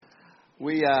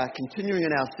We are continuing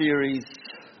in our series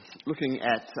looking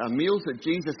at meals that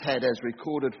Jesus had as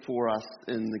recorded for us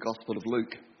in the Gospel of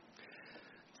Luke.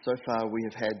 So far we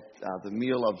have had the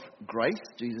meal of grace,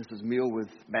 Jesus' meal with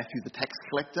Matthew the tax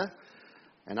collector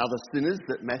and other sinners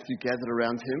that Matthew gathered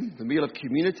around him. The meal of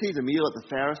community, the meal at the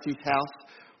Pharisee's house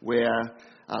where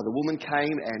the woman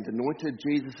came and anointed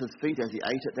Jesus' feet as he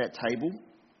ate at that table.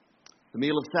 The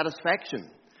meal of satisfaction,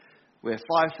 where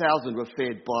 5,000 were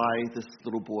fed by this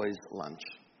little boy's lunch.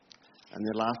 And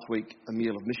then last week, a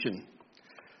meal of mission.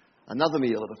 Another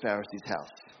meal at the Pharisee's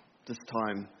house, this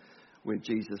time when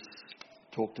Jesus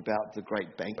talked about the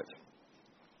great banquet.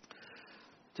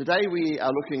 Today we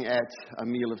are looking at a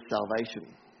meal of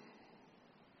salvation.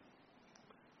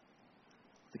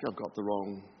 I think I've got the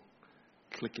wrong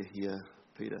clicker here,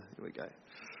 Peter. Here we go.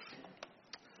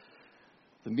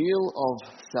 The meal of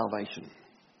salvation.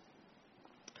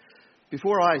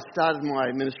 Before I started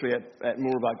my ministry at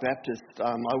Mooroolbark Baptist,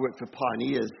 I worked for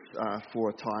Pioneers for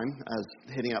a time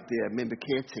as heading up their member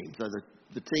care team. So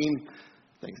the team,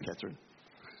 thanks Catherine,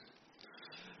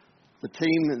 the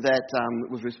team that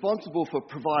was responsible for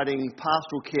providing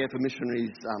pastoral care for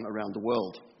missionaries around the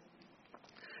world.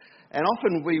 And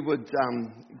often we would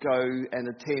go and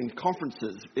attend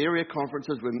conferences, area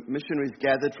conferences where missionaries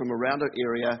gathered from around our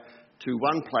area to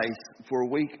one place for a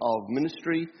week of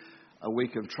ministry, a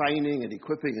week of training and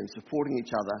equipping and supporting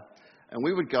each other. And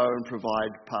we would go and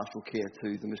provide pastoral care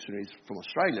to the missionaries from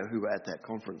Australia who were at that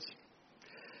conference.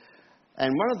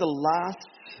 And one of the last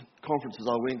conferences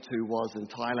I went to was in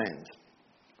Thailand.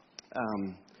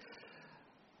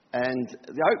 And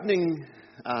the opening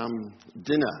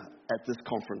dinner at this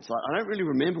conference, I don't really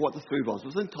remember what the food was. It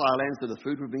was in Thailand, so the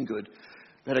food would have been good.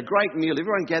 We had a great meal.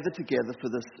 Everyone gathered together for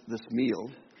this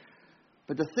meal.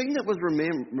 But the thing that was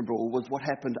memorable was what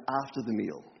happened after the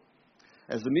meal.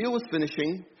 As the meal was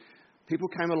finishing, people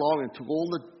came along and took all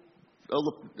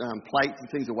the plates and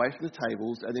things away from the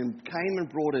tables, and then came and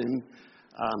brought in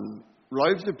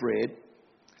loaves of bread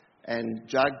and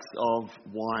jugs of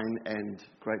wine and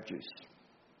grape juice.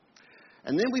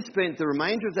 And then we spent the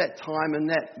remainder of that time in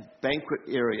that banquet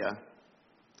area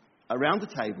around the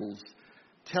tables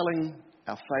telling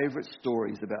our favourite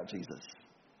stories about Jesus.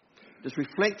 Just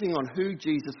reflecting on who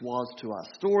Jesus was to us.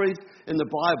 Stories in the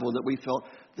Bible that we felt,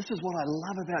 this is what I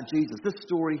love about Jesus, this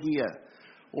story here.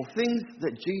 Or things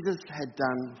that Jesus had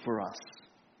done for us.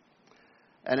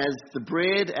 And as the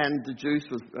bread and the juice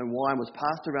and wine was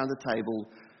passed around the table,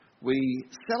 we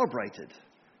celebrated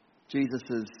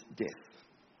Jesus' death.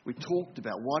 We talked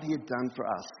about what he had done for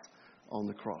us on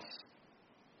the cross.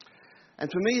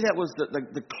 And for me, that was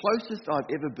the closest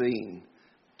I've ever been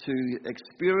to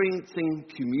experiencing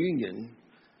communion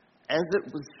as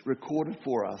it was recorded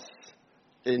for us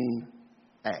in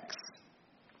Acts.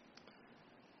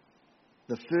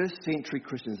 The first century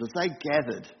Christians, as they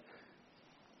gathered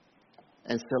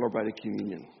and celebrated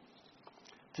communion.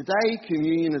 Today,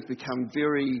 communion has become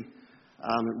very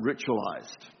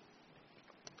ritualized.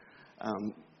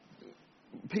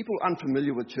 People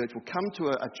unfamiliar with church will come to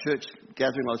a church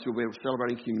gathering like this where we're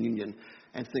celebrating communion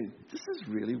and think, this is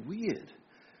really weird.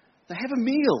 They have a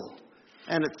meal,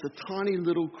 and it's a tiny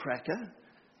little cracker,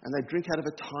 and they drink out of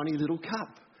a tiny little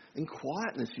cup, in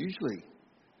quietness usually.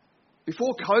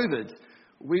 Before COVID,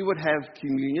 we would have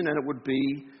communion, and it would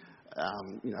be,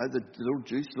 the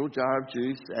little jar of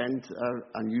juice and an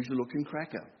unusual looking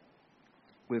cracker.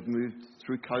 We've moved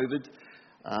through COVID.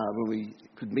 When we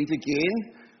could meet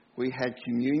again, we had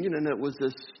communion, and it was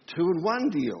this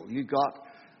 2-in-1 deal. You got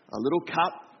a little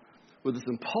cup with this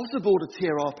impossible to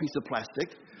tear off piece of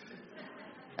plastic.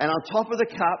 And on top of the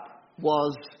cup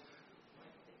was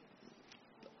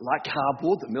like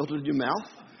cardboard that melted in your mouth.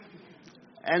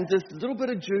 And this little bit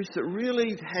of juice that really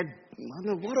had, I don't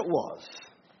know what it was.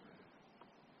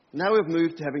 Now we've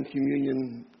moved to having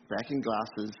communion back in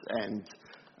glasses and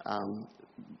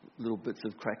little bits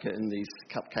of cracker in these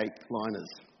cupcake liners.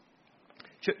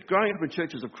 Growing up in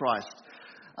Churches of Christ,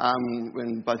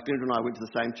 when both Glenda and I went to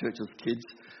the same church as kids,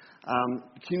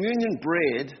 communion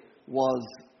bread was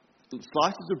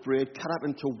slices of bread cut up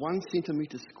into 1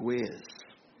 centimetre squares.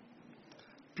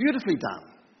 Beautifully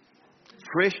done.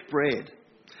 Fresh bread.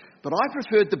 But I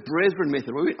preferred the Brethren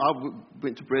method. I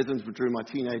went to Brethren during my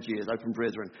teenage years, Open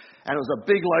Brethren. And it was a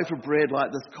big loaf of bread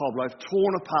like this cob loaf,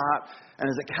 torn apart. And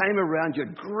as it came around,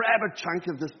 you'd grab a chunk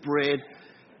of this bread.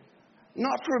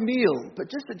 Not for a meal, but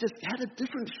it just had a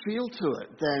different feel to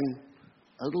it than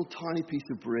a little tiny piece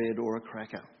of bread or a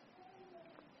cracker.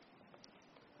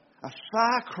 A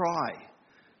far cry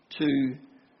to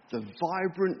the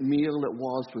vibrant meal it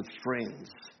was with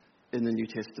friends in the New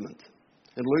Testament.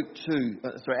 In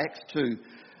Acts 2,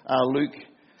 Luke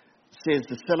says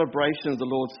the celebration of the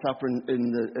Lord's Supper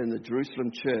in the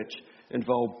Jerusalem church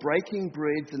involved breaking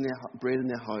bread in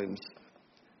their homes,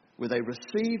 where they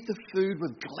received the food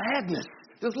with gladness.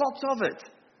 There's lots of it.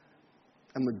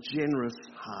 And with generous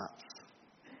hearts.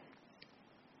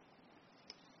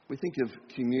 We think of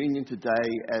communion today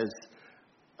as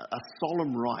a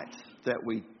solemn rite that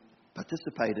we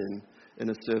participate in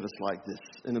a service like this,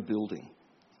 in a building.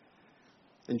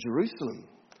 In Jerusalem,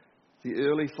 the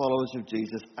early followers of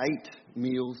Jesus ate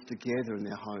meals together in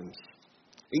their homes,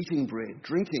 eating bread,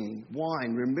 drinking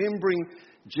wine, remembering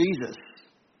Jesus,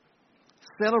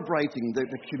 celebrating the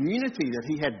community that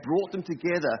he had brought them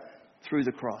together through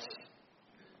the cross.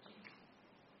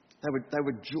 They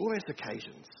were joyous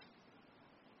occasions.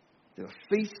 They were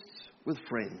feasts with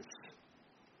friends,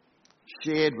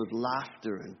 shared with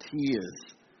laughter and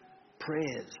tears,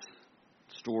 prayers,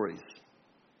 stories.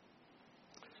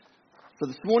 So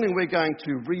this morning we're going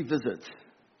to revisit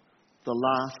the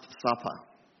Last Supper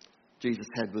Jesus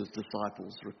had with his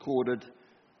disciples, recorded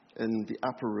in the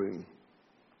upper room,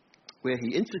 where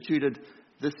he instituted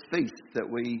this feast that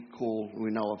we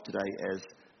know of today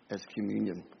as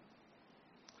communion.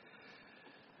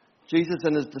 Jesus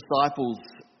and his disciples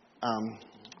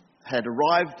had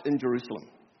arrived in Jerusalem.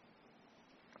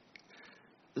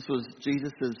 This was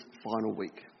Jesus' final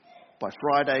week. By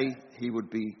Friday, he would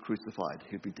be crucified.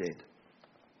 He'd be dead.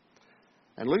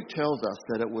 And Luke tells us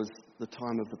that it was the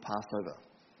time of the Passover.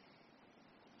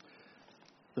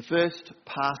 The first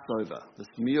Passover, this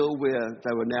meal where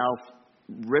they were now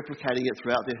replicating it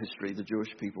throughout their history, the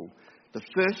Jewish people. The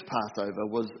first Passover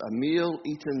was a meal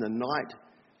eaten the night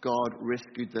God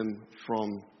rescued them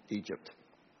from Egypt.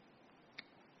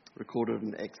 Recorded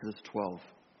in Exodus 12.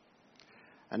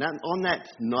 And on that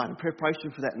night, in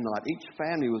preparation for that night, each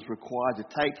family was required to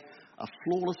take a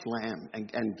flawless lamb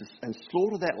and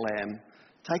slaughter that lamb,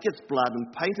 take its blood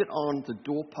and paint it on the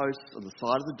doorposts on the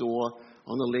side of the door,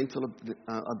 on the lintel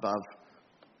above.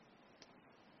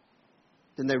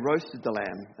 Then they roasted the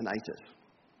lamb and ate it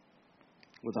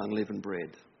with unleavened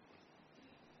bread.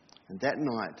 And that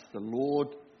night, the Lord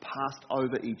passed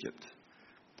over Egypt.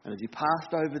 And as he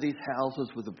passed over these houses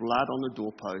with the blood on the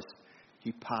doorpost,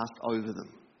 he passed over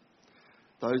them.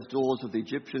 Those doors of the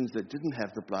Egyptians that didn't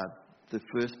have the blood, the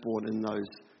firstborn in those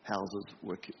houses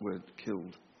were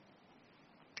killed.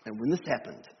 And when this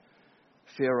happened,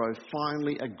 Pharaoh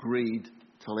finally agreed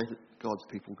to let God's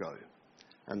people go.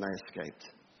 And they escaped.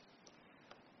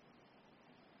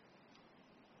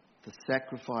 The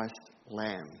sacrificed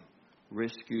lamb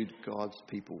rescued God's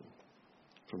people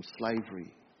from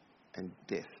slavery and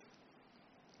death,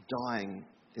 dying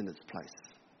in its place.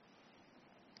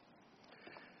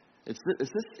 It's this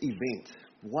event,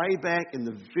 way back in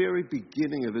the very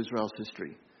beginning of Israel's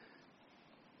history,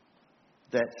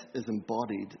 that is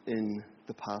embodied in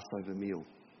the Passover meal.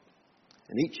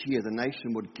 And each year the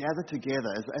nation would gather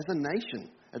together as a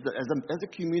nation, as a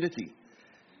community,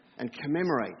 and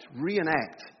commemorate,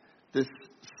 reenact this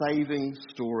saving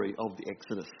story of the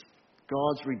Exodus,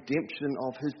 God's redemption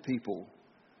of his people,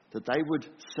 that they would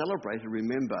celebrate and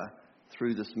remember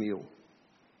through this meal.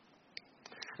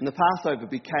 And the Passover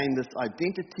became this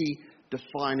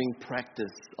identity-defining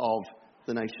practice of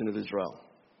the nation of Israel.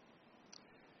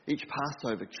 Each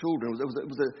Passover, children, it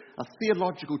was a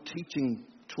theological teaching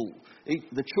tool.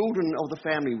 The children of the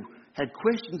family had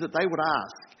questions that they would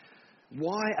ask.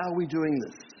 Why are we doing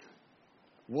this?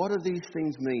 What do these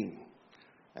things mean?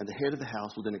 And the head of the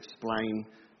house will then explain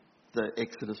the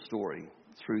Exodus story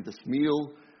through this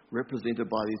meal represented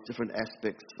by these different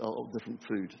aspects of different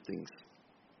food things.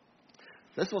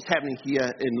 That's what's happening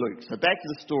here in Luke. So back to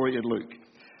the story in Luke.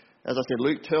 As I said,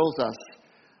 Luke tells us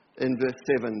in verse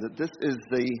 7 that this is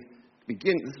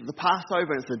the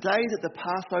Passover, and it's the day that the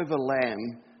Passover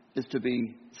lamb is to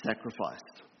be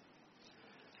sacrificed.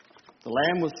 The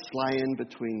lamb was slain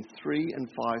between 3 and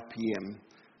 5 p.m.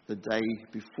 the day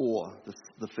before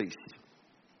the feast.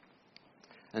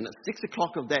 And at 6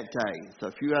 o'clock of that day, so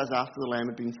a few hours after the lamb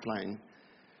had been slain,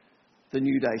 the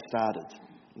new day started.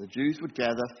 The Jews would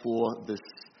gather for this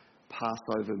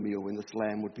Passover meal when this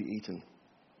lamb would be eaten.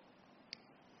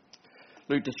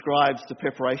 Luke describes the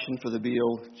preparation for the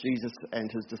meal Jesus and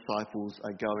his disciples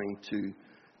are going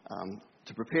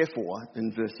to prepare for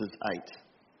in verses 8.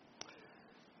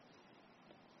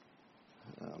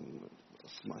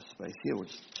 That's my space here. We'll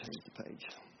just change the page.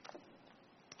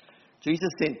 Jesus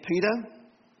sent Peter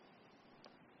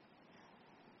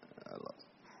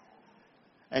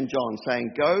and John,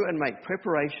 saying, "Go and make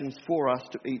preparations for us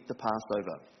to eat the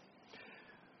Passover."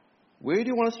 "Where do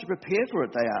you want us to prepare for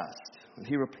it?" they asked. And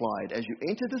he replied, "As you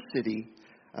enter the city,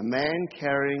 a man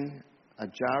carrying a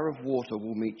jar of water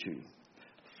will meet you.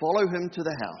 follow him to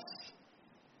the house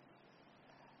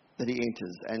that he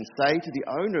enters and say to the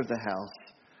owner of the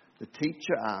house, the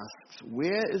teacher asks,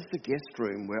 where is the guest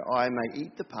room where I may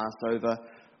eat the Passover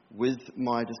with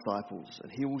my disciples?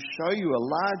 And he will show you a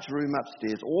large room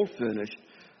upstairs, all furnished.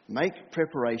 Make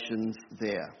preparations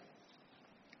there.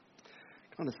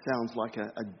 Kind of sounds like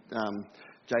a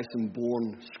Jason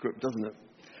Bourne script, doesn't it?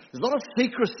 There's a lot of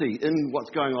secrecy in what's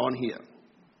going on here.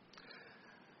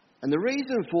 And the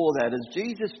reason for that is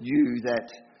Jesus knew that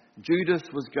Judas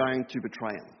was going to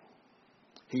betray him.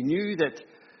 He knew that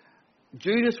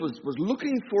Judas was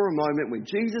looking for a moment when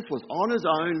Jesus was on his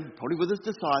own, probably with his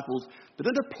disciples, but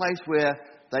in a place where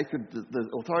the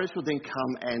authorities could then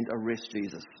come and arrest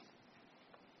Jesus.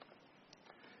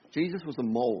 Jesus was a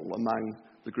mole among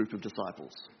the group of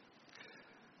disciples.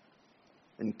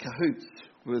 In cahoots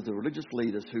were the religious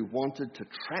leaders who wanted to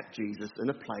trap Jesus in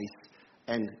a place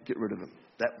and get rid of him.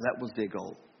 That was their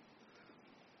goal.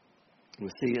 We'll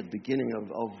see at the beginning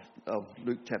of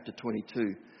Luke chapter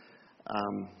 22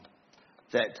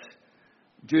 that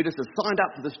Judas has signed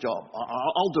up for this job.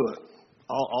 I'll do it.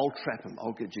 I'll trap him.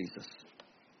 I'll get Jesus.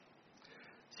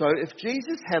 So if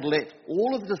Jesus had let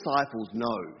all of the disciples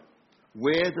know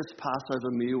where this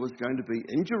Passover meal was going to be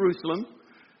in Jerusalem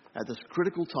at this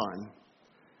critical time,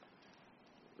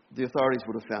 the authorities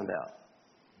would have found out.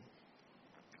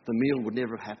 The meal would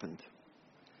never have happened.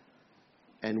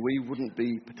 And we wouldn't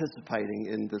be participating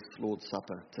in this Lord's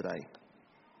Supper today.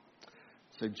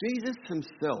 So Jesus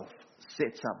himself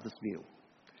sets up this meal.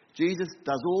 Jesus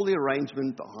does all the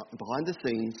arrangement behind the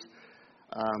scenes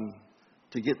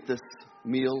to get this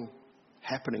meal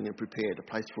happening and prepared, a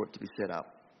place for it to be set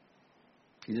up.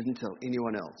 He didn't tell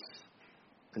anyone else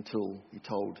until he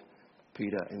told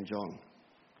Peter and John.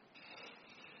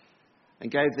 And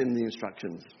gave them the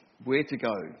instructions, where to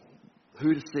go,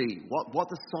 who to see, what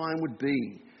the sign would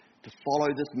be to follow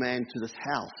this man to this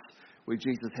house where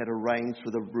Jesus had arranged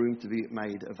for the room to be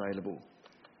made available.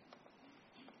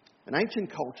 In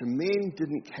ancient culture, men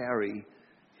didn't carry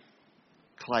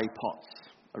clay pots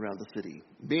around the city.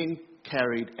 Men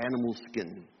carried animal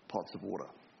skin pots of water.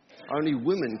 Only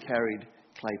women carried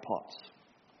clay pots.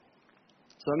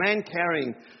 So a man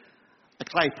carrying a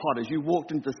clay pot, as you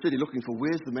walked into the city looking for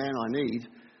where's the man I need,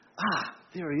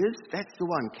 there he is, that's the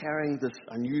one carrying this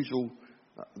unusual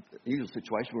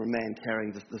situation where a man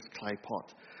carrying this clay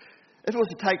pot. If it was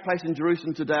to take place in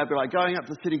Jerusalem today, I'd be like going up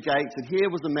to the city gates, and here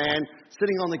was a man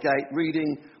sitting on the gate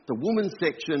reading the women's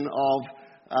section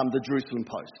of the Jerusalem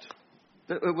Post.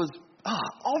 It was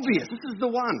obvious, this is the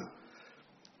one.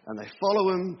 And they follow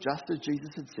him just as Jesus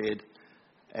had said,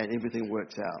 and everything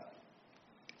works out.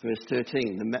 Verse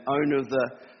 13, the owner of the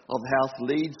house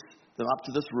leads them up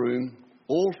to this room,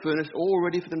 all furnished, all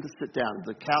ready for them to sit down.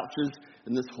 The couches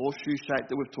in this horseshoe shape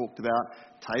that we've talked about,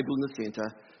 table in the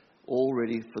centre, all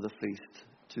ready for the feast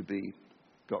to be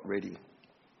got ready.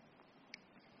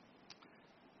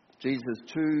 Jesus'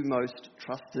 two most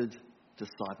trusted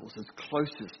disciples, his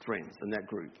closest friends in that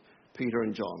group, Peter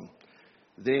and John,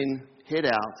 then head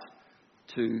out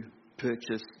to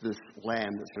purchase this lamb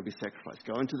that's going to be sacrificed.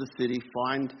 Go into the city,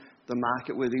 find the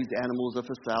market where these animals are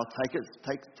for sale, take it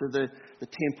to the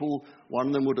temple. One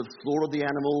of them would have slaughtered the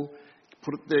animal,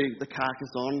 put the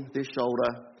carcass on their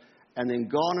shoulder, and then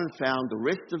gone and found the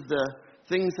rest of the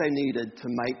things they needed to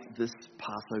make this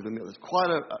Passover meal. There's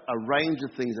quite a range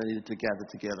of things they needed to gather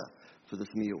together for this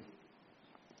meal.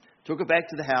 Took it back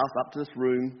to the house, up to this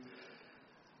room,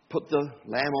 put the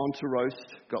lamb on to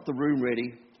roast, got the room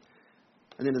ready,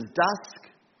 and then as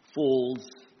dusk falls,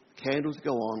 candles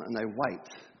go on, and they wait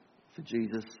for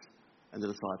Jesus and the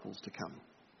disciples to come.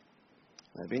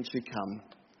 They eventually come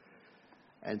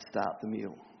and start the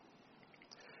meal.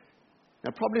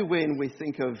 Now, probably when we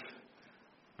think of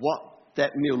what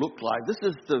that meal looked like, this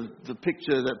is the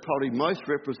picture that probably most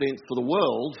represents for the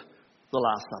world the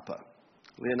Last Supper.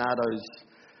 Leonardo's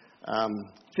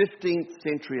 15th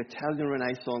century Italian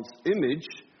Renaissance image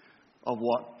of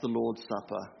what the Lord's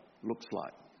Supper looks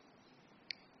like.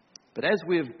 But as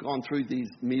we have gone through these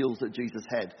meals that Jesus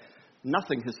had,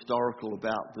 nothing historical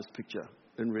about this picture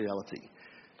in reality.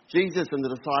 Jesus and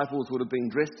the disciples would have been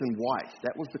dressed in white.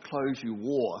 That was the clothes you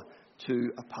wore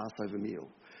to a Passover meal.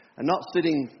 And not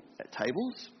sitting at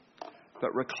tables,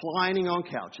 but reclining on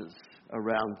couches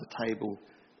around the table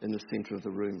in the centre of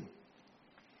the room.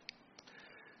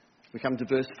 We come to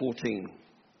verse 14.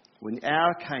 When the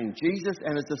hour came, Jesus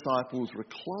and his disciples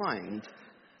reclined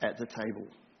at the table.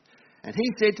 And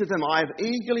he said to them, I have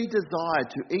eagerly desired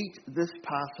to eat this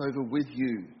Passover with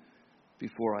you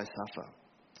before I suffer.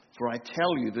 For I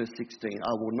tell you, verse 16,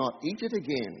 I will not eat it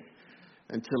again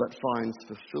until it finds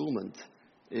fulfillment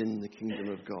in the kingdom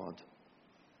of God.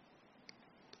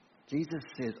 Jesus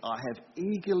says, I have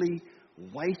eagerly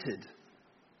waited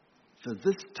for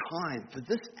this time, for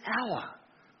this hour,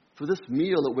 for this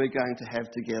meal that we're going to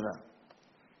have together.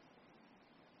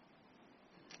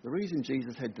 The reason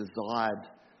Jesus had desired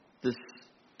this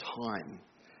time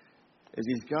is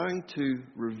he's going to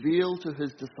reveal to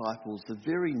his disciples the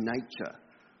very nature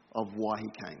of why he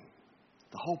came.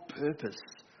 The whole purpose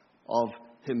of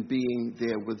him being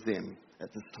there with them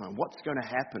at this time. What's going to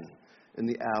happen in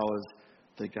the hours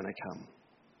that are going to come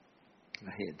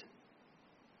ahead.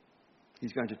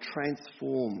 He's going to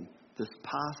transform this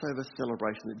Passover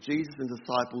celebration that Jesus and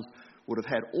disciples would have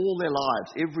had all their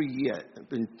lives, every year,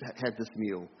 had this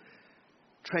meal.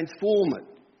 Transform it.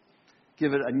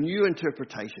 Give it a new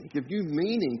interpretation. Give new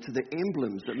meaning to the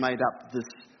emblems that made up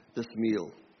this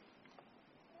meal.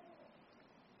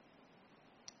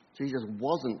 Jesus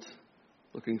wasn't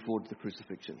looking forward to the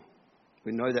crucifixion.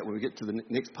 We know that when we get to the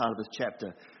next part of this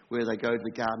chapter, where they go to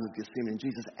the Garden of Gethsemane, and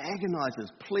Jesus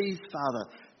agonizes, please, Father,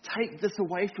 take this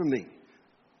away from me.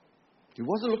 He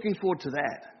wasn't looking forward to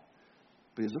that,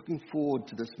 but he was looking forward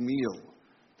to this meal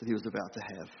that he was about to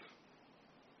have.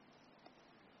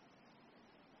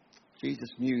 Jesus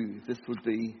knew this would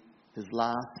be the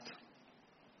last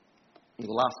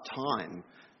time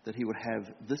that he would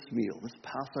have this meal, this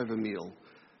Passover meal,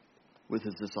 with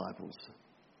his disciples.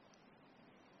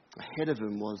 Ahead of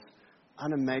him was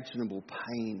unimaginable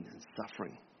pain and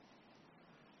suffering.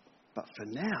 But for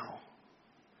now,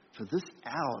 for this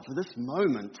hour, for this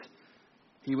moment,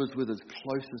 he was with his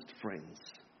closest friends,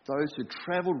 those who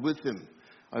travelled with him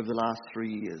over the last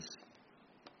 3 years,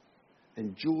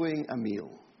 enjoying a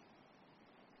meal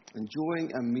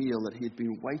that he had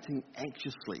been waiting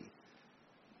anxiously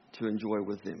to enjoy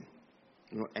with them.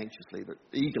 Not anxiously, but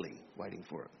eagerly waiting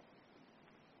for it.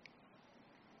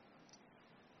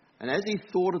 And as he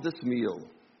thought of this meal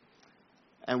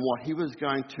and what he was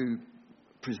going to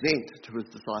present to his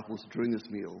disciples during this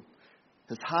meal,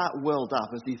 his heart welled up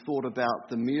as he thought about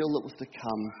the meal that was to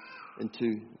come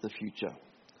into the future.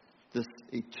 This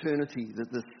eternity,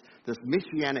 this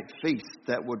messianic feast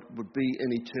that would be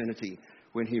in eternity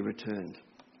when he returned.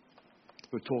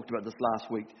 We talked about this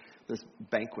last week, this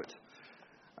banquet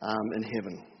in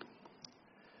heaven.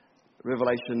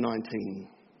 Revelation 19.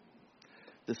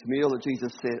 This meal that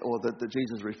Jesus said, or that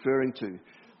Jesus is referring to.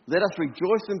 Let us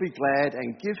rejoice and be glad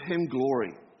and give him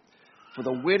glory. For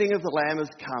the wedding of the Lamb has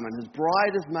come, and his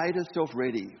bride has made herself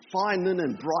ready. Fine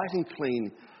linen, bright and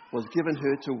clean, was given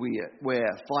her to wear.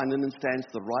 Fine linen stands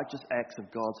for the righteous acts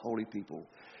of God's holy people.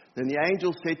 Then the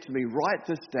angel said to me, write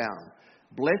this down.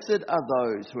 Blessed are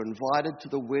those who are invited to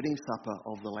the wedding supper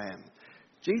of the Lamb.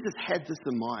 Jesus had this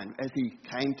in mind as he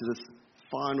came to this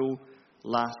final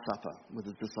Last Supper with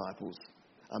his disciples.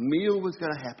 A meal was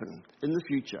going to happen in the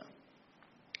future.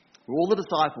 All the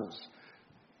disciples,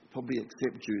 probably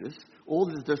except Judas, all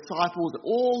the disciples,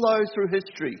 all those through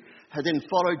history had then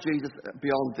followed Jesus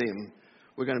beyond them,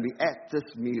 were going to be at this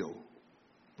meal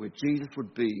where Jesus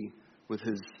would be with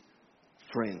his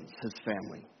friends, his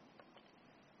family.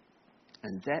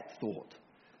 And that thought,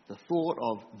 the thought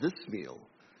of this meal,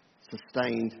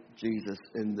 sustained Jesus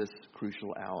in this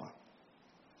crucial hour.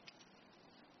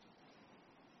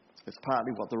 It's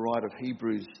partly what the writer of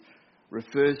Hebrews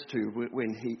refers to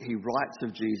when he writes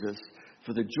of Jesus.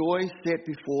 For the joy set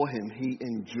before him, he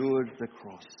endured the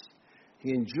cross.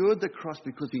 He endured the cross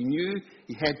because he knew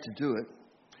he had to do it.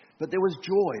 But there was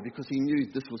joy because he knew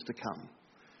this was to come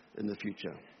in the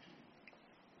future.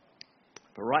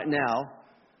 But right now,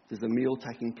 there's a meal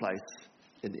taking place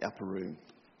in the upper room.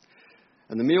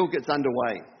 And the meal gets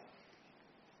underway.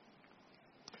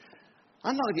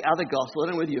 Unlike the other gospel, I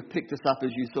don't know whether you've picked this up as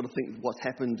you sort of think what's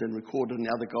happened and recorded in the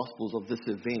other gospels of this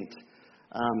event.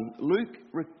 Luke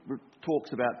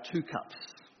talks about 2 cups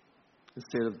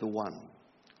instead of the one.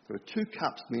 There are 2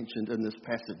 cups mentioned in this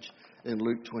passage in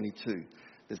Luke 22.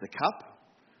 There's a cup,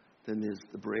 then there's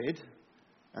the bread,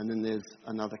 and then there's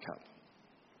another cup.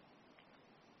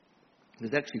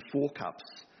 There's actually 4 cups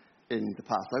in the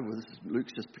Passover.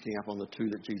 Luke's just picking up on the 2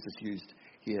 that Jesus used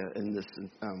here in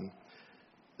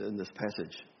this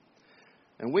passage.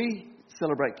 And we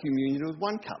celebrate communion with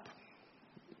 1 cup.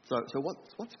 So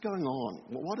what's going on?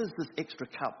 What is this extra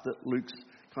cup that Luke's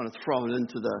kind of thrown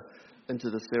into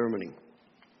the ceremony?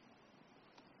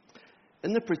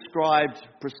 In the prescribed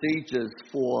procedures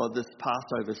for this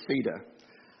Passover Seder,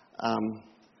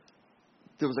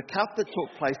 there was a cup that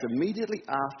took place immediately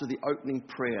after the opening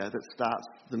prayer that starts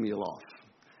the meal off.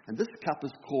 And this cup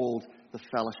is called the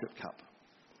fellowship cup.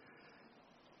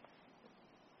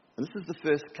 And this is the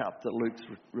first cup that Luke's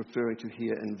referring to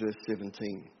here in verse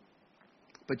 17.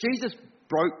 But Jesus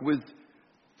broke with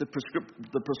the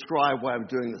prescribed way of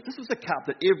doing this. This was a cup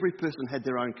that every person had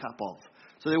their own cup of.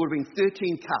 So there would have been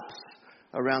 13 cups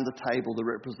around the table that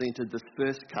represented this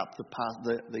first cup, the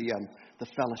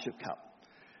fellowship cup.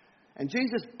 And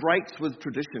Jesus breaks with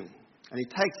tradition, and he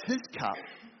takes his cup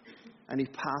and he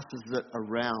passes it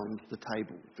around the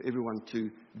table for everyone to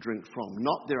drink from.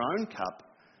 Not their own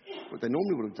cup, what they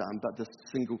normally would have done, but this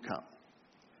single cup.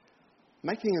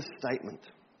 Making a statement,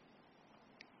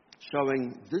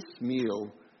 showing this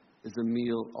meal is a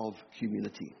meal of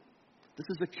community. This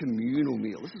is a communal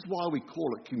meal. This is why we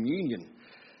call it communion.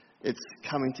 It's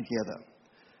coming together.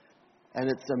 And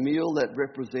it's a meal that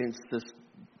represents this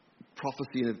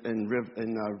prophecy in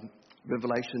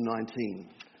Revelation 19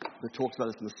 that talks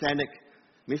about this messianic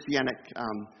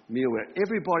meal where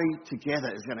everybody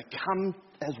together is going to come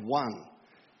as one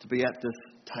to be at this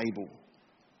table.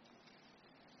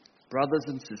 Brothers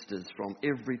and sisters from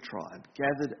every tribe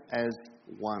gathered as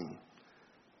one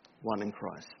in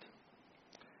Christ.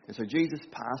 And so Jesus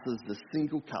passes the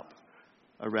single cup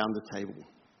around the table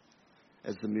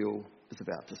as the meal is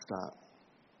about to start.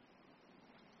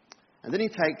 And then he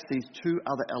takes these two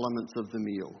other elements of the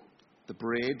meal, the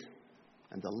bread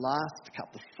and the last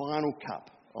cup, the final cup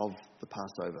of the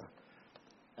Passover,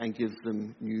 and gives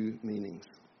them new meanings.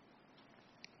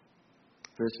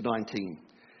 Verse 19,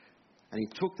 and he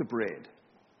took the bread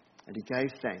and he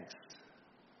gave thanks.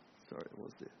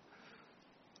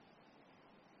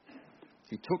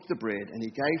 He took the bread and he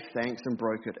gave thanks and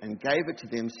broke it and gave it to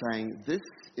them, saying, "This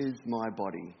is my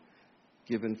body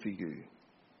given for you.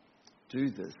 Do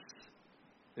this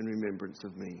in remembrance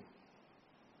of me."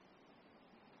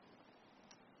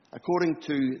 According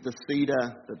to the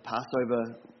Seder, the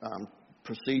Passover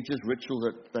procedures, ritual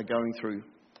that they're going through,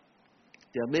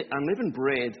 the unleavened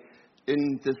bread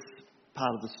in this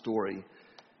part of the story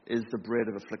is the bread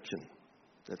of affliction.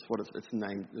 That's what it's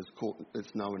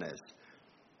known as.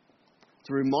 It's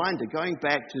a reminder, going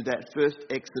back to that first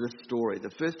Exodus story, the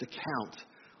first account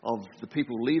of the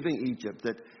people leaving Egypt,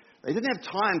 that they didn't have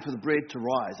time for the bread to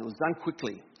rise. It was done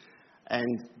quickly.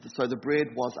 And so the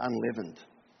bread was unleavened.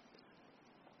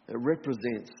 It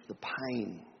represents the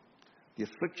pain, the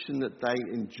affliction that they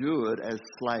endured as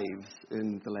slaves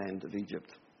in the land of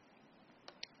Egypt.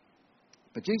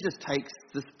 But Jesus takes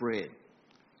this bread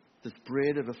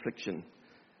of affliction,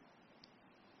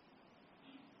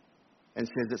 and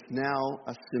says it's now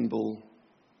a symbol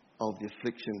of the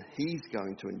affliction he's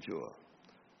going to endure.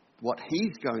 What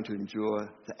he's going to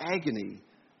endure, the agony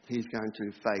he's going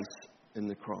to face on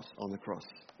the cross.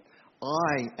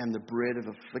 I am the bread of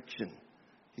affliction,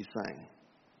 he's saying.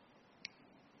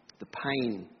 The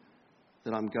pain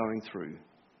that I'm going through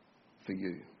for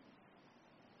you.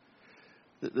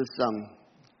 This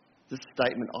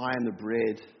statement, I am the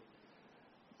bread,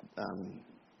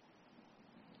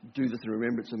 do this in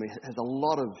remembrance of me, has a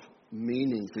lot of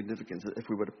meaning, significance, if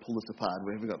we were to pull this apart.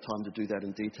 We haven't got time to do that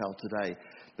in detail today.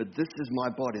 But this is my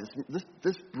body.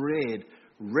 This bread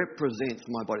represents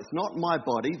my body. It's not my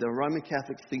body. The Roman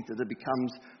Catholics think that it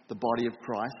becomes the body of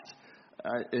Christ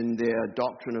in their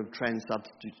doctrine of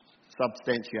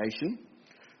transubstantiation.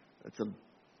 It's a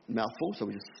mouthful, so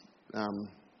we just...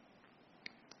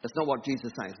 that's not what Jesus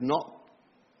is saying.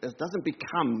 It doesn't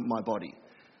become my body.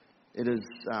 It is,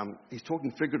 he's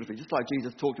talking figuratively, just like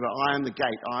Jesus talked about, I am the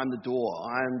gate, I am the door,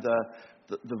 I am the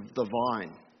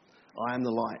vine, I am the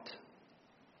light.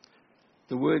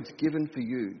 The word's given for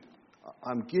you.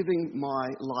 I'm giving my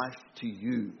life to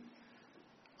you.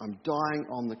 I'm dying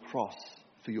on the cross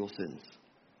for your sins.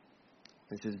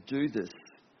 He says, do this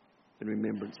in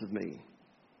remembrance of me.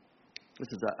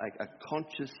 This is a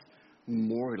conscious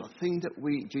memorial, a thing that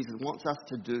Jesus wants us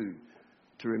to do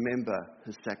to remember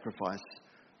his sacrifice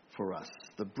for us.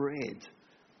 The bread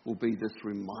will be this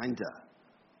reminder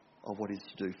of what he's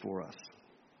to do for us.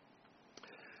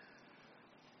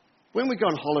 When we go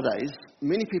on holidays,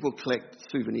 many people collect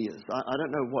souvenirs. I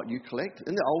don't know what you collect.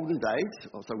 In the olden days,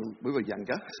 also when we were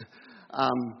younger,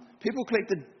 people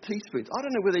collected teaspoons. I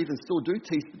don't know whether they even still do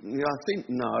teaspoons.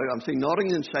 I'm seeing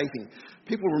nodding and shaking.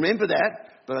 People remember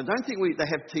that, but I don't think they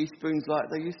have teaspoons like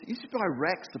they used to buy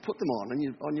racks to put them on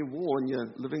your wall in your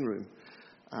living room.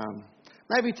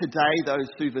 Maybe today those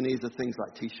souvenirs are things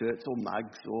like T-shirts or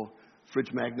mugs or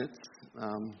fridge magnets.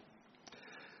 Glenda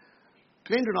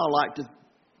and I like to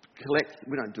collect,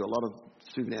 we don't do a lot of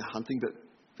souvenir hunting, but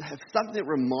have something that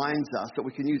reminds us, that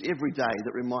we can use every day,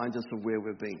 that reminds us of where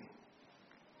we've been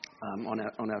on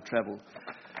our travel.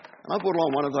 And I brought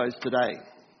along one of those today.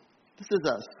 This is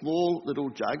a small little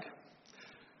jug.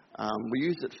 We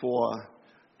use it for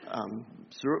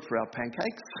syrup for our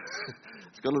pancakes.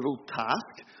 It's got a little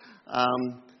cask.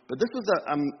 But this was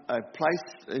a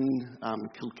place in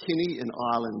Kilkenny in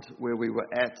Ireland where we were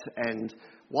at and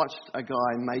watched a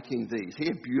guy making these. He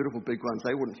had beautiful big ones.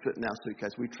 They wouldn't fit in our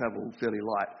suitcase. We travelled fairly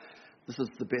light. This is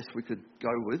the best we could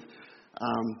go with.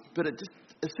 But it just,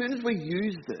 as soon as we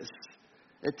use this,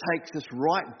 it takes us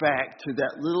right back to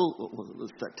that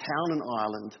town in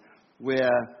Ireland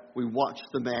where we watched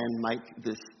the man make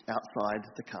this outside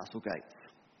the castle gates.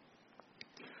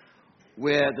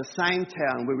 Where the same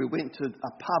town where we went to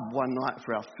a pub one night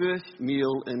for our first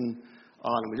meal in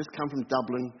Ireland. We just come from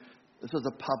Dublin. This was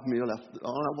a pub meal. It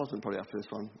wasn't probably our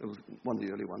first one. It was one of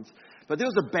the early ones. But there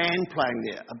was a band playing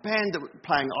there, a band that was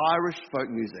playing Irish folk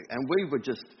music. And we were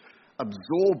just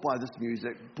absorbed by this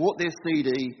music, bought their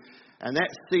CD, and that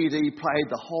CD played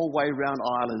the whole way around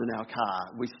Ireland in our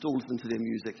car. We still listen to their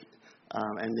music,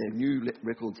 and their new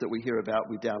records that we hear about,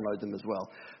 we download them as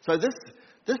well. So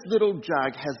this little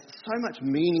jug has so much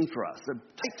meaning for us. It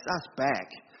takes us back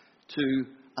to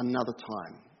another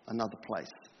time, another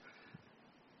place.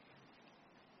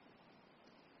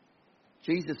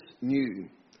 Jesus knew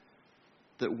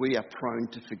that we are prone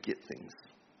to forget things.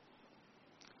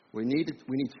 We need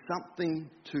something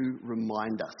to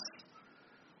remind us.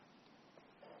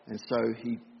 And so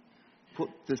he put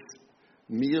this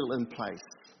meal in place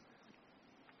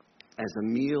as a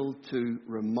meal to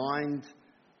remind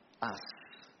us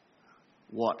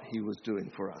what he was doing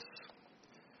for us.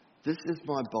 This is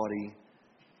my body,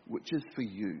 which is for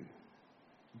you.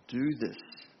 Do this,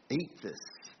 eat this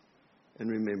in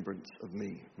remembrance of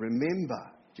me.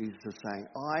 Remember, Jesus is saying,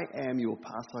 I am your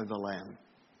Passover lamb.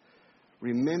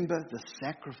 Remember the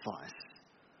sacrifice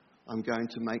I'm going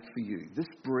to make for you. This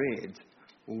bread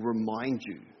will remind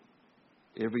you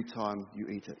every time you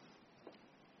eat it.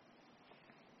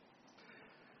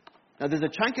 Now there's a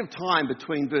chunk of time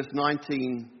between verse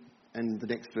 19 and the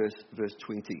next verse, verse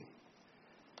 20.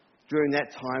 During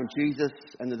that time, Jesus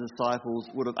and the disciples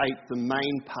would have ate the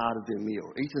main part of their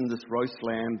meal, eaten this roast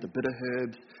lamb, the bitter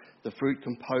herbs, the fruit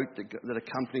compote that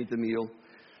accompanied the meal.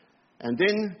 And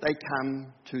then they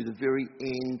come to the very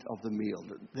end of the meal.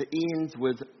 The ends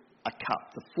with a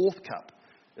cup, the fourth cup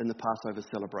in the Passover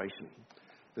celebration.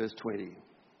 Verse 20.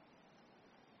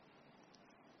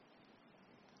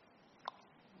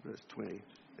 Verse 20.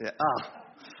 Yeah.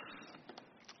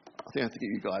 I think I have to get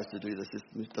you guys to do this.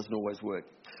 This doesn't always work.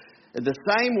 In the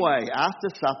same way, after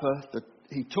supper,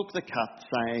 he took the cup,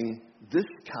 saying, "This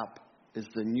cup is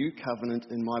the new covenant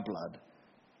in my blood,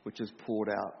 which is poured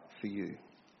out for you."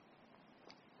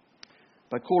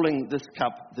 By calling this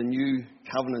cup the new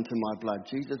covenant in my blood,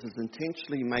 Jesus is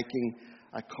intentionally making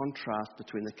a contrast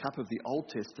between the cup of the Old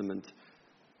Testament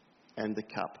and the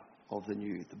cup of the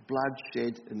new. The blood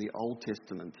shed in the Old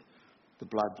Testament, the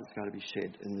blood that's going to be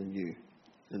shed in the new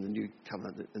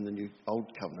covenant, in the new Old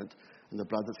Covenant, and the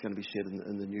blood that's going to be shed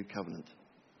in the new covenant.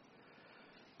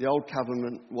 The Old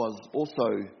Covenant was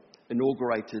also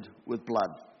inaugurated with blood.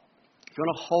 If you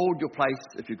want to hold your place,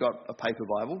 if you've got a paper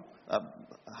Bible, a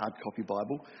hard copy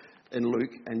Bible, in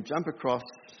Luke, and jump across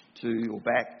to, or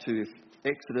back to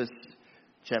Exodus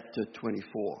chapter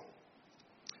 24.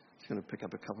 Just going to pick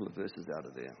up a couple of verses out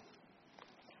of there.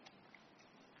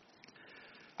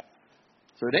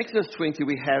 So in Exodus 20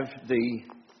 we have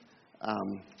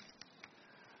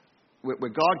where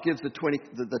God gives the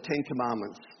 10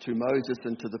 Commandments to Moses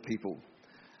and to the people,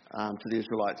 to the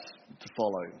Israelites to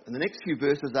follow. In the next few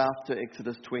verses after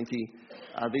Exodus 20,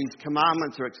 these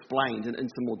commandments are explained in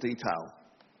some more detail.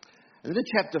 And then in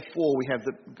chapter 4 we have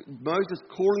Moses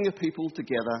calling the people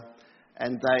together,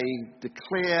 and they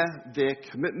declare their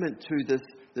commitment to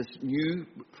this new,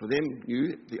 for them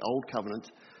new, the Old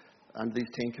Covenant, under these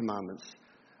 10 Commandments.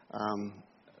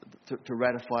 To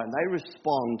ratify, and they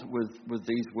respond with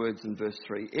these words in verse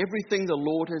 3. Everything the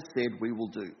Lord has said we will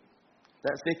do.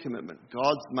 That's their commitment.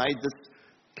 God's made this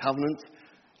covenant.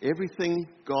 Everything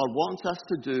God wants us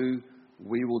to do,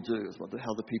 we will do, is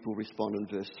how the people respond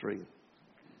in verse 3.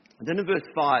 And then in verse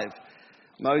 5,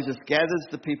 Moses gathers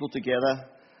the people together,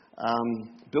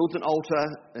 builds an altar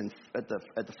at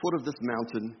the foot of this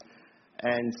mountain,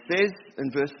 and says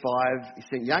in verse 5, he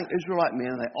sent young Israelite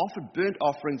men, and they offered burnt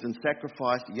offerings and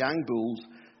sacrificed young bulls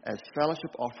as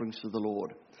fellowship offerings to the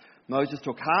Lord. Moses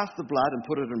took half the blood and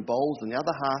put it in bowls, and the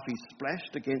other half he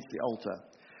splashed against the altar.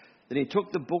 Then he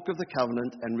took the book of the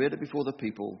covenant and read it before the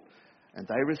people, and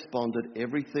they responded,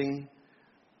 "Everything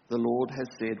the Lord has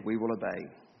said we will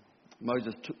obey."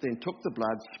 Moses then took the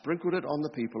blood, sprinkled it on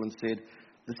the people, and said,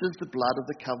 "This is the blood of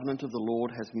the covenant of the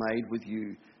Lord has made with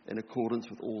you, in accordance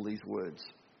with all these words."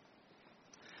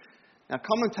 Now,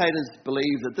 commentators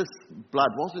believe that this blood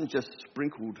wasn't just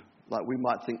sprinkled like we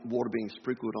might think water being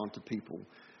sprinkled onto people,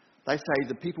 They say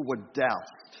the people were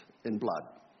doused in blood.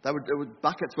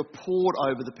 Buckets were poured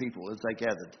over the people as they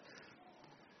gathered.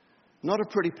 Not a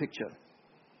pretty picture,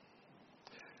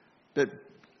 but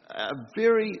a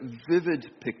very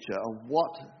vivid picture of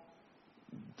what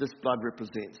this blood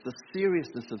represents, the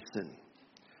seriousness of sin.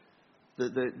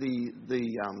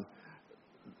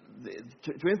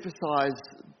 To emphasize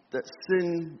that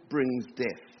sin brings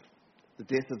death, the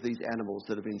death of these animals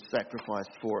that have been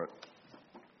sacrificed for it.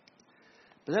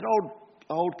 But that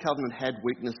old covenant had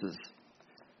weaknesses.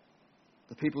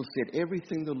 The people said,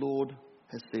 everything the Lord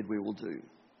has said we will do.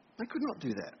 They could not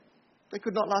do that. They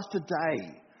could not last a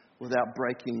day without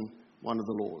breaking one of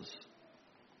the laws.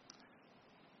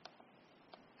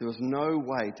 There was no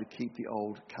way to keep the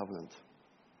old covenant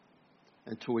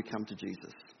until we come to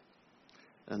Jesus.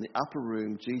 In the upper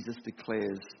room, Jesus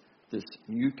declares this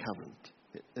new covenant.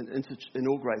 It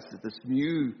inaugurates this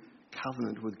new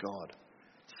covenant with God,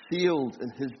 sealed in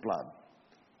His blood.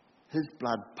 His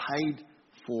blood paid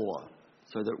for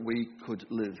so that we could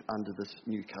live under this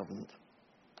new covenant.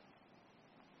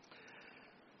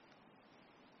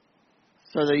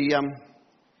 So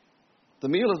the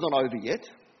meal is not over yet.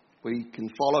 We can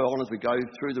follow on as we go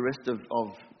through the rest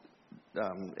of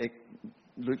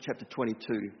Luke chapter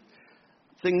 22.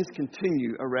 Things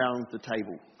continue around the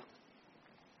table.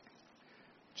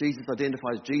 Jesus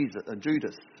identifies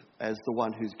Judas as the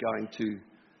one who's going to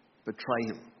betray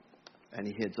him, and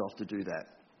he heads off to do that.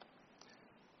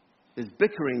 There's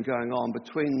bickering going on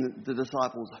between the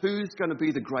disciples. Who's going to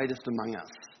be the greatest among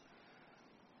us?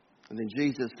 And then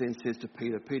Jesus then says to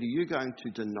Peter, Peter, you're going to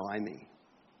deny me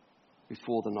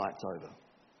before the night's over.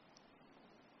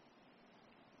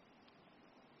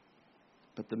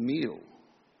 But the meal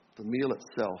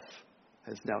itself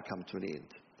has now come to an end.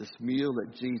 This meal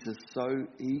that Jesus so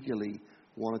eagerly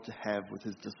wanted to have with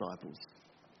his disciples.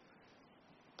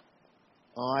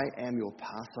 I am your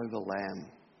Passover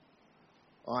lamb.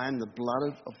 I am the blood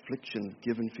of affliction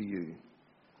given for you.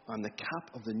 I'm the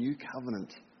cup of the new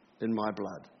covenant in my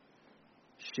blood,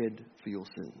 shed for your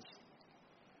sins.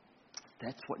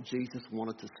 That's what Jesus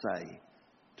wanted to say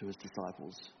to his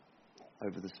disciples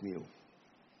over this meal.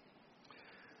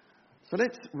 So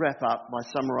let's wrap up by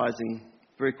summarising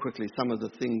very quickly some of the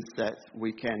things that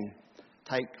we can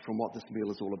take from what this meal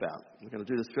is all about. We're going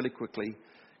to do this fairly quickly. We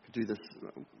could do this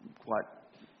quite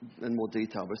in more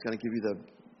detail, but it's going to give you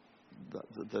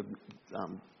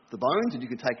the bones, and you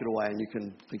can take it away and you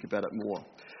can think about it more.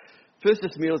 First,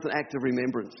 this meal is an act of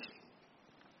remembrance.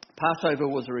 Passover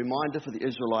was a reminder for the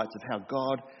Israelites of how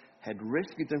God had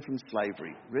rescued them from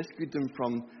slavery, rescued them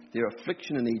from their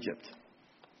affliction in Egypt.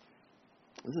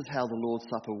 This is how the Lord's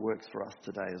Supper works for us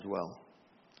today as well.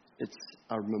 It's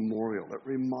a memorial. It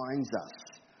reminds us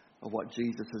of what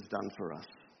Jesus has done for us.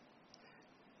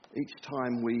 Each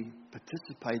time we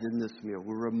participate in this meal,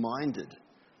 we're reminded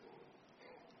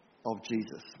of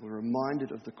Jesus. We're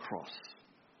reminded of the cross,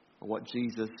 of what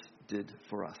Jesus did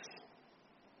for us.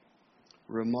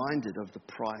 We're reminded of the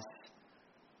price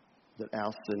that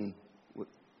our sin would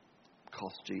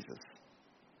cost Jesus.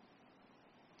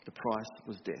 The price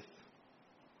was death.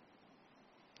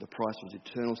 The price was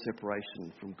eternal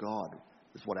separation from God,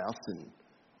 is what our sin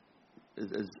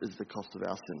is the cost of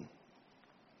our sin.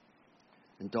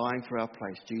 In dying for our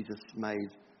place, Jesus made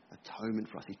atonement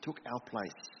for us. He took our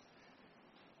place.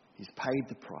 He's paid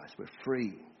the price. We're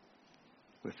free.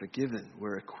 We're forgiven.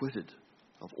 We're acquitted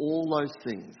of all those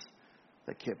things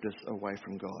that kept us away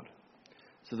from God.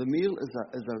 So the meal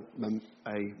is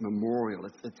a memorial.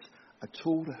 It's a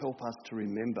tool to help us to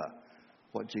remember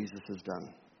what Jesus has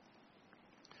done.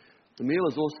 The meal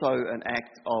is also an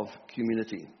act of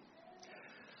community.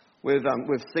 We've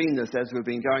seen this as we've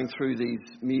been going through these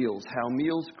meals, how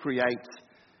meals create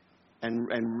and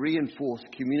reinforce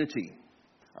community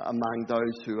among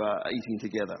those who are eating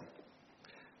together.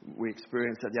 We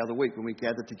experienced that the other week when we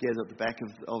gathered together at the back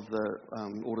of the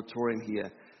auditorium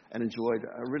here and enjoyed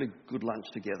a really good lunch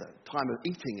together. Time of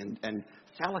eating and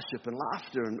fellowship and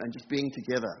laughter and just being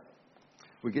together.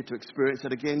 We get to experience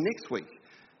it again next week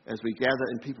as we gather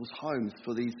in people's homes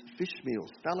for these fish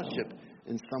meals, fellowship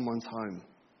in someone's home.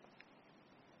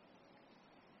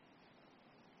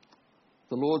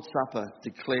 The Lord's Supper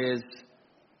declares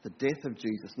the death of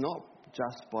Jesus, not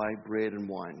just by bread and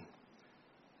wine,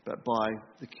 but by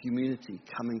the community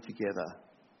coming together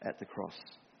at the cross.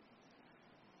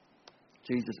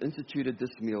 Jesus instituted this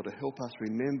meal to help us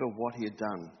remember what he had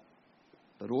done,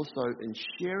 but also in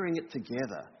sharing it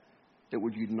together, it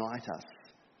would unite us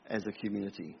as a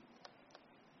community.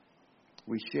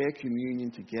 We share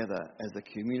communion together as a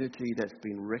community that's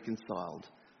been reconciled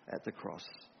at the cross.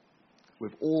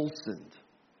 We've all sinned.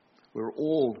 We're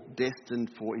all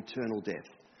destined for eternal death,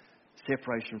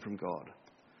 separation from God.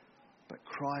 But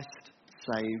Christ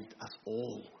saved us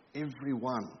all,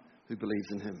 everyone who believes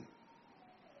in him.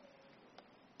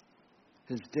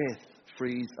 His death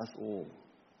frees us all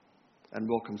and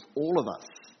welcomes all of us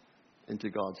into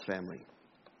God's family.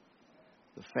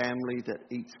 The family that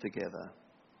eats together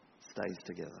stays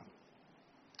together.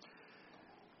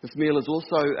 This meal is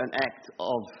also an act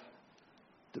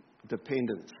of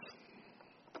dependence.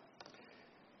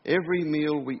 Every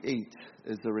meal we eat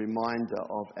is a reminder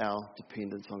of our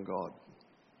dependence on God.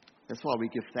 That's why we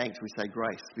give thanks, we say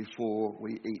grace before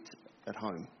we eat at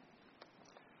home.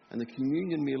 And the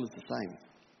communion meal is the same.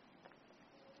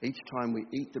 Each time we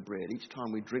eat the bread, each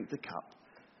time we drink the cup,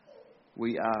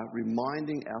 we are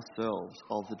reminding ourselves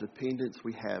of the dependence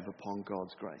we have upon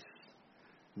God's grace.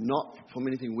 Not from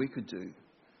anything we could do,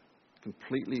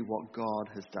 completely what God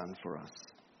has done for us.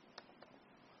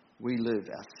 We live,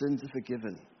 our sins are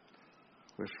forgiven.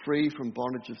 We're free from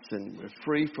bondage of sin. We're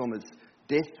free from its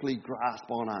deathly grasp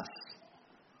on us.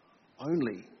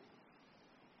 Only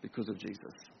because of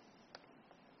Jesus.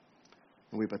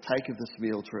 And we partake of this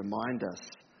meal to remind us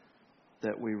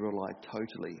that we rely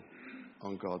totally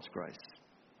on God's grace.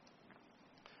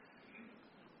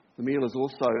 The meal is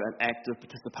also an act of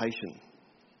participation.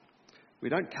 We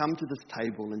don't come to this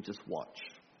table and just watch.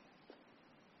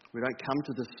 We don't come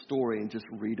to this story and just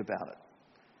read about it.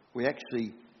 We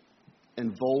actually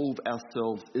involve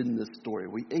ourselves in this story.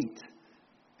 We eat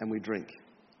and we drink.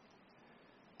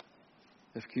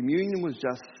 If communion was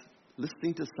just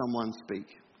listening to someone speak,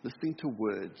 listening to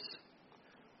words,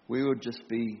 we would just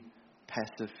be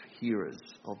passive hearers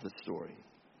of the story.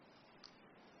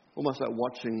 Almost like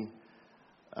watching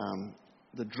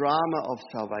the drama of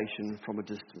salvation from a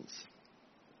distance.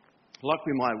 Like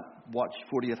we might watch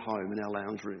footy at home in our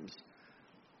lounge rooms.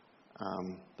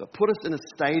 But put us in a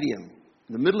stadium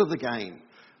in the middle of the game,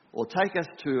 or take us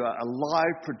to a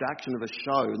live production of a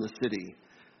show in the city,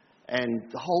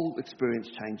 and the whole experience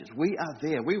changes. We are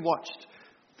there. We watched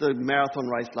the marathon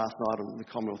race last night on the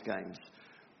Commonwealth Games,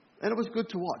 and it was good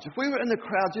to watch. If we were in the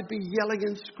crowds, you'd be yelling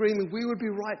and screaming. We would be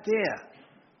right there.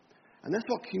 And that's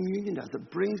what communion does.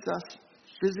 It brings us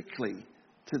physically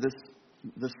to this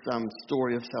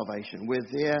story of salvation. We're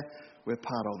there. We're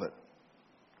part of it.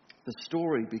 The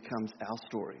story becomes our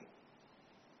story.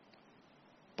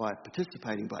 By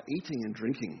participating, by eating and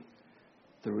drinking,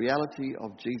 the reality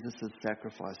of Jesus'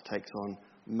 sacrifice takes on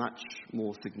much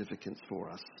more significance for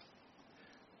us.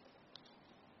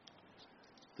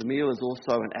 The meal is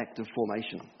also an act of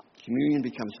formation. Communion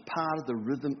becomes part of the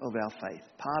rhythm of our faith,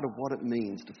 part of what it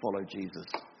means to follow Jesus.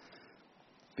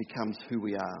 It becomes who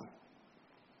we are.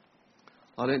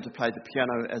 I learned to play the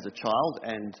piano as a child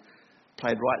and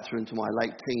played right through into my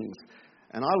late teens.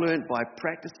 And I learned by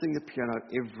practicing the piano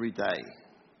every day,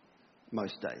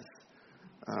 most days.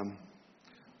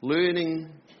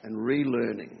 Learning and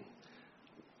relearning.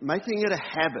 Making it a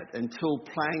habit until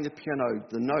playing the piano,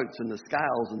 the notes and the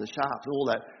scales and the sharps, all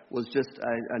that was just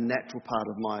a natural part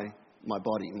of my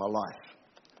body, my life.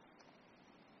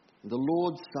 The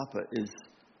Lord's Supper is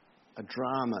a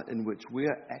drama in which we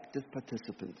are active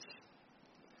participants.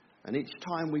 And each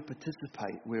time we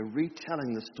participate, we're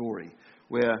retelling the story.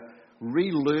 We're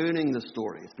relearning the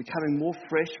story. It's becoming more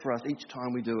fresh for us each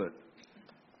time we do it.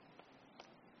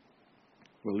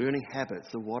 We're learning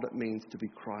habits of what it means to be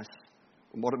Christ,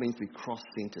 and what it means to be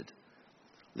cross-centered.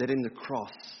 Letting the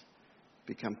cross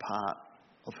become part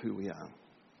of who we are.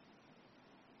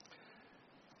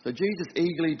 So Jesus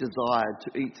eagerly desired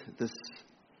to eat this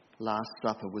Last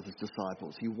Supper with his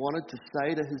disciples. He wanted to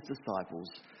say to his disciples,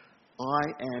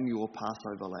 I am your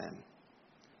Passover lamb.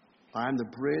 I am the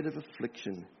bread of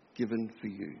affliction given for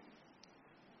you.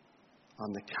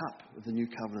 I'm the cup of the new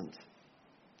covenant.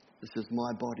 This is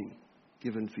my body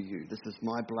given for you. This is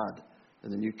my blood in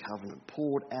the new covenant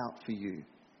poured out for you.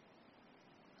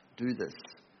 Do this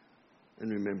in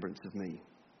remembrance of me.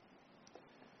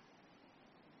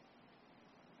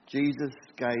 Jesus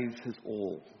gave his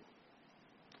all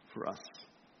for us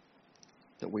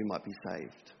that we might be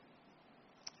saved,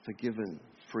 forgiven,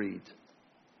 freed,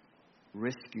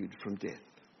 rescued from death.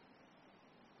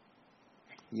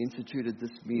 He instituted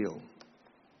this meal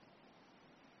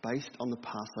based on the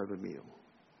Passover meal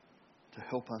to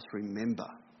help us remember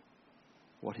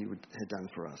what he had done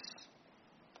for us.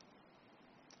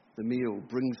 The meal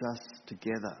brings us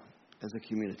together as a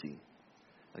community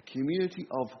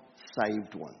of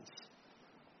saved ones.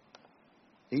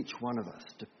 Each one of us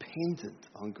dependent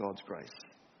on God's grace.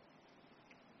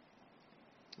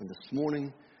 And this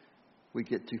morning, we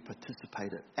get to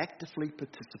actively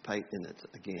participate in it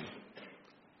again.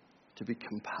 To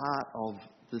become part of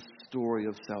this story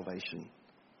of salvation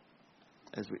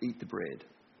as we eat the bread,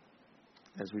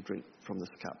 as we drink from this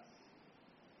cup.